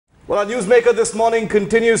Well, our newsmaker this morning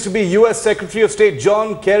continues to be US Secretary of State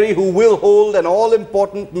John Kerry, who will hold an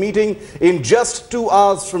all-important meeting in just 2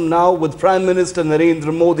 hours from now with Prime Minister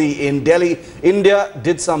Narendra Modi in Delhi. India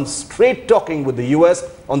did some straight talking with the US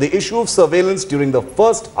on the issue of surveillance during the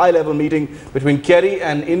first high-level meeting between Kerry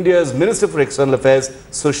and India's Minister for External Affairs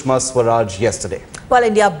Sushma Swaraj yesterday. Well,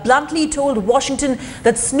 India bluntly told Washington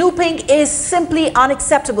that snooping is simply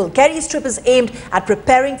unacceptable. Kerry's trip is aimed at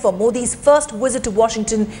preparing for Modi's first visit to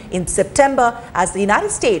Washington in September, as the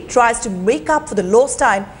United States tries to make up for the lost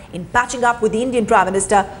time in patching up with the Indian Prime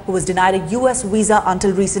Minister, who was denied a US visa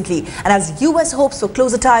until recently. And as US hopes for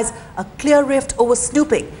closer ties, a clear rift over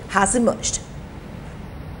snooping has emerged.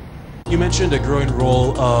 You mentioned a growing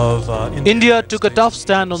role of India took a tough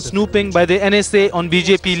stand on snooping by the NSA on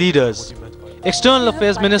BJP leaders. External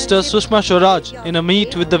Affairs Minister Sushma Swaraj, in a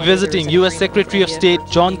meet with the visiting US Secretary of State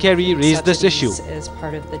John Kerry, raised this issue.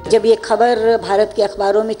 जब ये खबर भारत के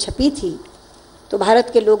अखबारों में छपी थी, तो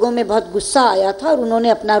भारत के लोगों में बहुत गुस्सा आया था और उन्होंने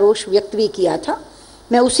अपना रोष व्यक्त भी किया था.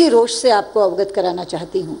 मैं उसी रोष से आपको अवगत कराना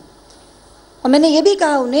चाहती हूँ. और मैंने ये भी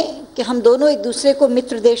कहा उन्हें कि हम दोनों एक दूसरे को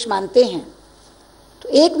मित्र देश मानते हैं. तो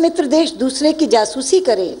एक मित्र देश दूसरे की जासूसी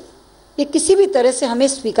करे, ये किसी भी तरह से हमें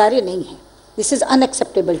स्वीकार्य नहीं है. This is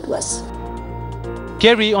unacceptable to us.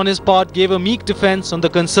 Kerry, on his part, gave a meek defense on the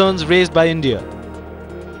concerns raised by India.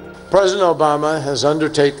 President Obama has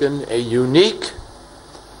undertaken a unique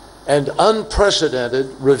and unprecedented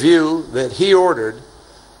review that he ordered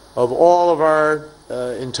of all of our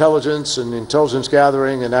intelligence and intelligence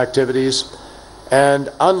gathering and activities. And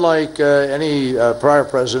unlike any prior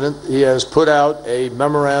president, he has put out a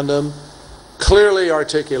memorandum clearly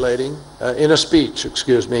articulating, in a speech,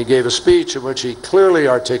 he gave a speech in which he clearly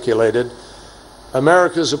articulated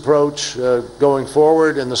America's approach going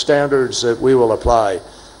forward and the standards that we will apply.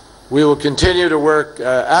 We will continue to work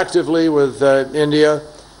actively with India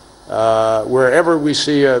wherever we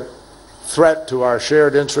see a threat to our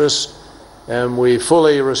shared interests, and we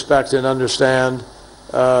fully respect and understand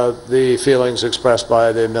the feelings expressed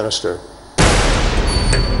by the minister.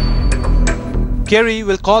 Kerry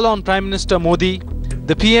will call on Prime Minister Modi.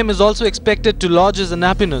 The PM is also expected to lodge his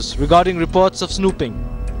unhappiness regarding reports of snooping.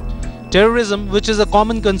 Terrorism, which is a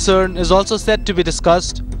common concern, is also set to be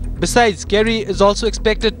discussed. Besides, Kerry is also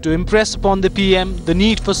expected to impress upon the PM the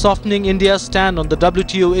need for softening India's stand on the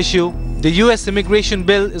WTO issue. The US immigration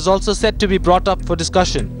bill is also set to be brought up for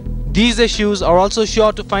discussion. These issues are also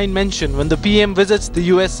sure to find mention when the PM visits the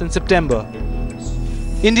US in September.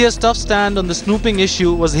 India's tough stand on the snooping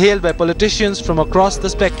issue was hailed by politicians from across the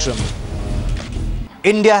spectrum.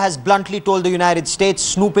 India has bluntly told the United States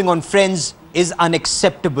snooping on friends is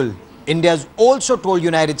unacceptable. India has also told the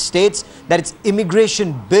United States that its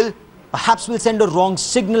immigration bill perhaps will send a wrong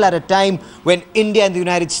signal at a time when India and the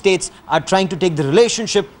United States are trying to take the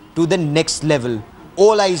relationship to the next level.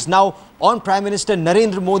 All eyes now on Prime Minister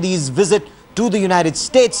Narendra Modi's visit to the United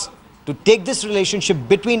States to take this relationship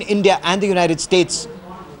between India and the United States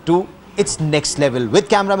to its next level. With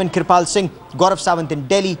cameraman Kirpal Singh, Gaurav Sawant in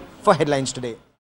Delhi for Headlines Today.